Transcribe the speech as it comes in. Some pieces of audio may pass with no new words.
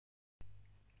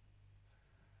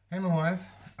Hey my wife,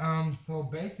 so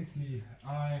basically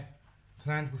I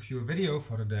planned with you a video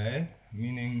for today,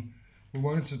 meaning we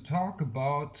wanted to talk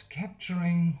about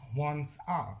capturing one's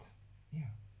art.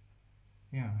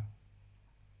 Yeah,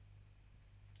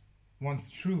 one's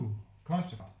true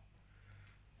conscious art.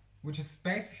 Which is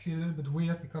basically a little bit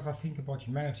weird because I think about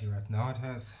humanity right now. It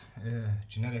has a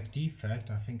genetic defect,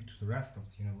 I think, to the rest of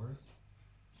the universe.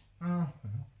 Uh,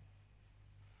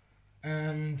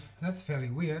 and that's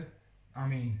fairly weird. I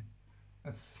mean,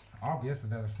 it's obvious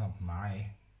that that is not my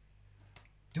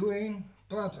doing,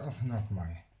 but also not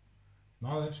my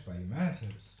knowledge by humanity.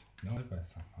 It's knowledge by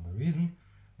some other reason.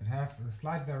 It has a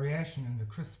slight variation in the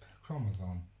CRISP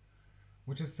chromosome,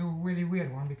 which is still a really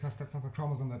weird one because that's not the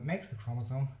chromosome that makes the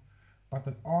chromosome, but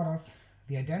that orders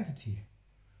the identity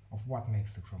of what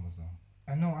makes the chromosome.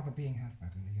 And no other being has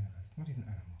that in the universe, not even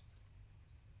animals.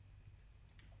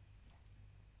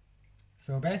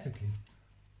 So basically,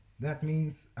 that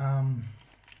means,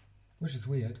 which is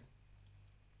weird,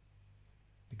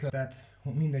 because that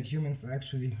would mean that humans are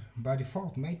actually by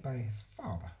default made by his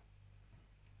father,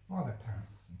 or their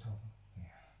parents in total.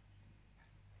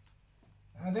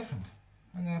 Are different,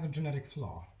 and they have a genetic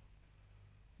flaw,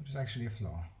 which is actually a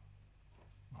flaw.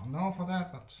 I'll know for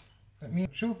that, but that means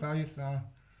true values are,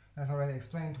 as already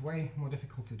explained, way more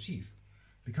difficult to achieve,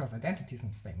 because identity is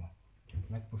not stable,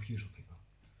 like with usual people,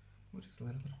 which is a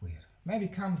little bit weird. Maybe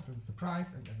comes as a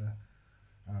surprise and as a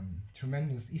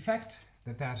tremendous effect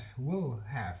that will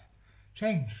have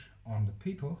change on the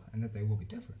people and that they will be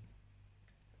different.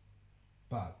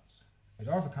 But it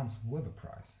also comes with a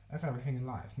price, as everything in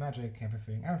life, magic,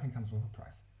 everything comes with a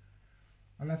price.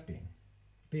 And that's being.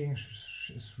 Being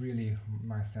is really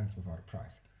my sense without a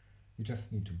price. You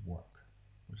just need to work,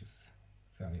 which is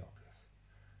fairly obvious.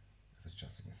 If it's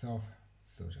just on yourself,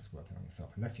 still just working on yourself,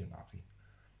 unless you're a Nazi.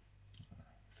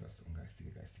 First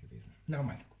ungeistige Wesen. Never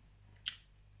mind.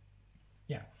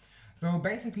 Yeah. So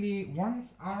basically,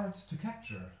 one's art to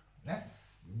capture.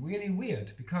 That's really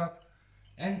weird because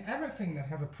and everything that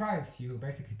has a price, you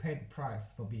basically pay the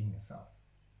price for being yourself.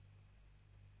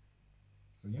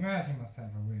 So humanity must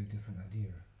have a really different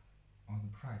idea on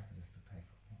the price that is to pay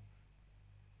for things.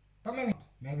 But maybe not.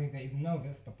 Maybe they even know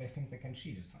this, but they think they can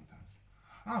cheat it sometimes.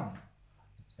 I don't know.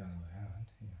 It's very relevant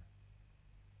here.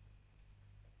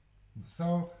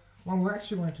 So what we're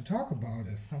actually going to talk about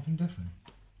is something different.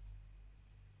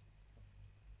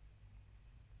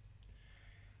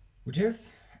 Which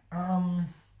is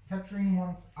capturing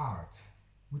one's art.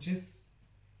 Which is,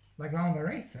 like Lana Del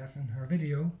Rey says in her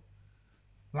video,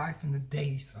 life in the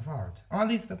days of art. Or at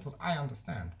least that's what I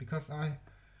understand, because I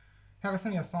have a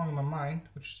similar song in my mind,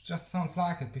 which just sounds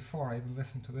like it before I even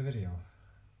listen to the video.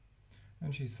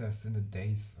 And she says, in the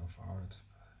days of art.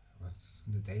 What's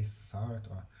in the days of art,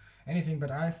 or anything, but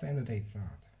I say in the days of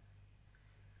art.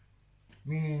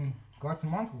 Meaning, Gods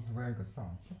and Monsters is a very good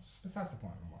song. But besides the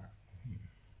point of my wife.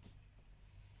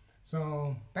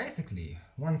 So, basically,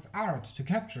 one's art, to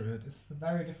capture it, is a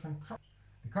very different process,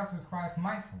 because it requires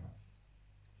mindfulness,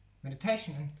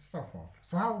 meditation, and so forth.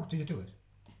 So how do you do it?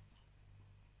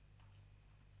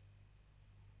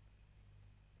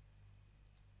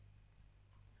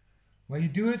 Well, you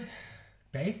do it,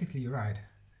 basically, right,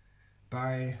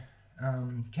 by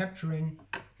capturing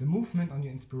the movement on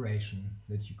your inspiration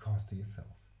that you cause to yourself.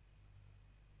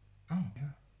 Oh,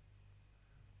 yeah.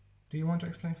 Do you want to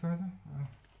explain further?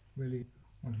 Really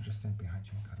want to just stand behind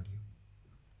you and cuddle you.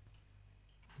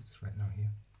 It's right now here.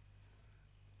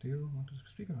 Do you want to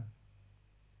speak or not?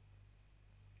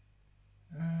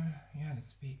 Yeah, let's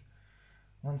speak.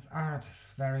 One's art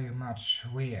is very much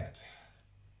weird.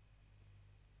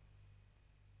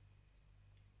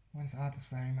 One's art is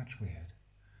very much weird.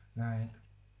 Like,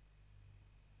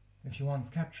 if you once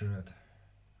capture it,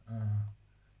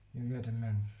 you get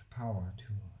immense power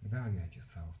to evaluate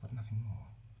yourself, but nothing more,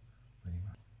 really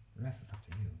much. The rest is up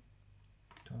to you.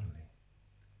 Totally.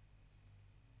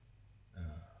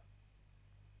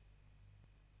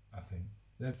 I think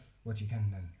that's what you can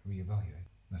then reevaluate.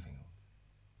 Nothing else.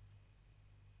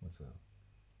 Whatsoever.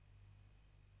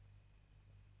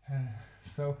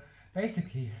 So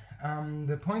basically,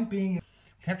 the point being,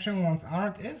 capturing one's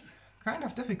art is kind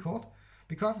of difficult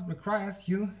because it requires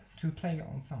you to play your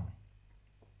own song.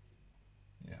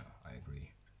 Yeah, I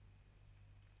agree.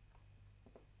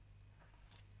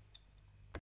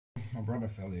 My brother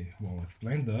fairly well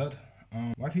explained that.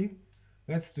 Wifey,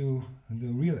 let's do the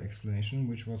real explanation,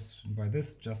 which was by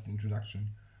this just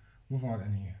introduction, without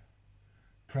any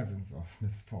presence of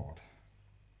Miss Ford.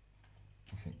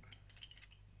 I think.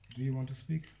 Do you want to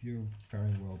speak? You're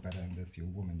very well better in this. You're a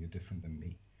woman, you're different than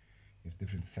me. You have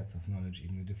different sets of knowledge,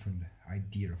 even a different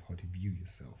idea of how to view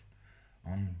yourself.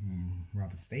 I'm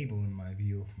rather stable in my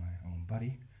view of my own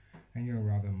body, and you're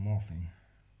rather morphing,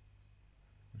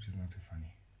 which is not so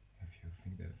funny if you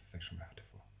think that it's a sexual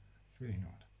metaphor. It's really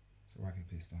not. So wifey,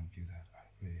 please don't view that. I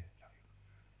really love you.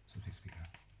 So please speak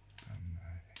up.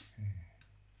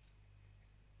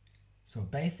 So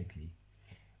basically,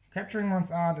 capturing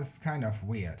one's art is kind of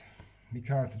weird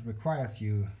because it requires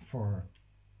you for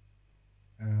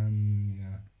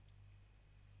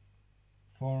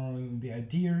the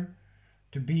idea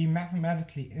to be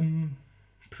mathematically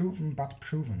improven but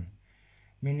proven,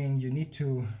 meaning you need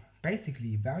to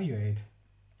basically evaluate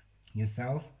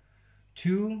yourself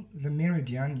to the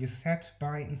meridian you set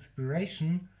by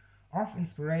inspiration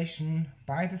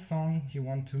by the song you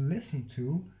want to listen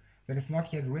to that is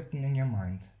not yet written in your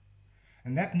mind.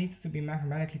 And that needs to be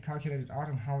mathematically calculated out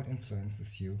on how it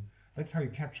influences you. That's how you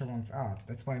capture one's art.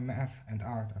 That's why math and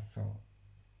art are so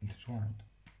intertwined.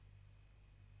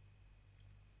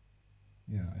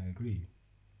 Yeah, I agree.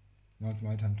 Now it's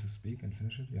my time to speak and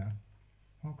finish it? Yeah.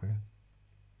 Okay.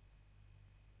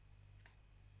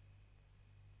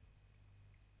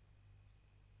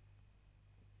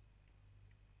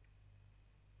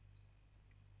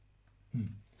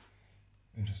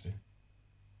 Interesting.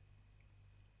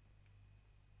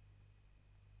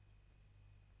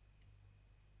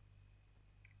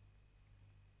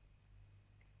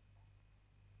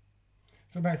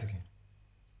 So basically,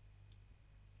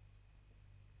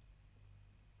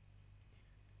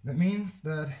 that means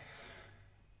that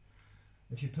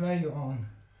if you play your own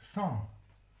song,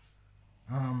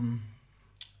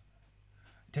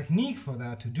 technique for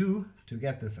that to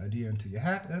get this idea into your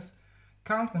head is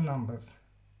count the numbers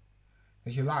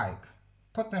that you like,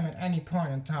 put them at any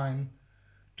point in time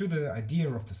to the idea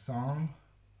of the song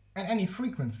at any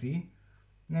frequency,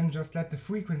 and then just let the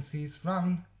frequencies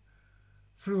run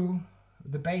through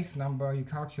the base number you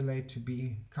calculate to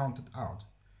be counted out.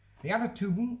 The other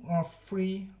 2 or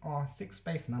 3 or 6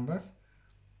 base numbers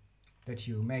that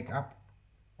you make up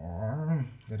or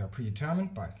that are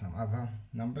predetermined by some other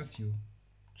numbers you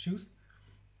choose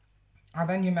are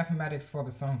then your mathematics for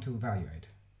the song to evaluate.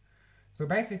 So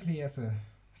basically, as a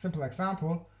simple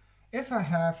example, if I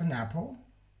have an apple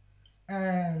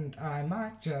and I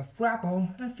might just grapple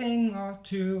a thing or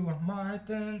two, I might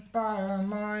inspire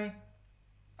my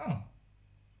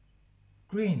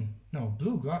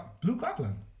blue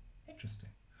goblin. Interesting.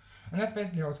 And that's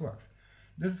basically how it works.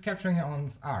 This is capturing your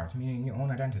own art, meaning your own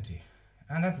identity.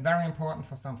 And that's very important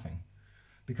for something,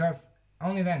 because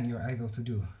only then you're able to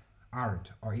do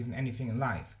art or even anything in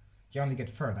life. You only get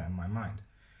further in my mind.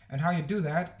 And how you do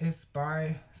that is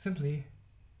by simply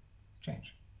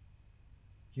change.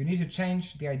 You need to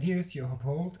change the ideas you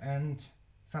uphold and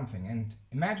something. And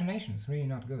imagination is really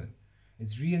not good.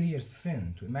 It's really a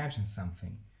sin to imagine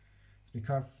something. It's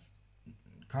because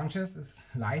conscious is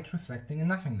light reflecting in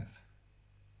nothingness.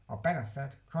 Or better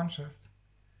said, conscious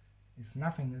is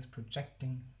nothingness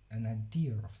projecting an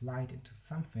idea of light into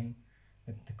something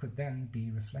that could then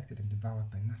be reflected and devoured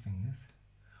by nothingness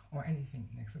or anything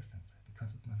in existence,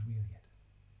 because it's not real yet.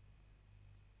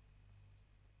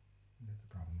 And that's the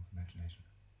problem of imagination.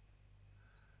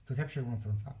 So capture one's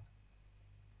own art.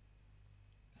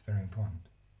 It's very important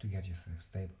to get yourself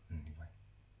stable in any way,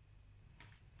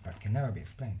 but can never be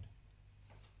explained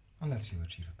unless you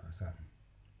achieve a certain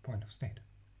point of state.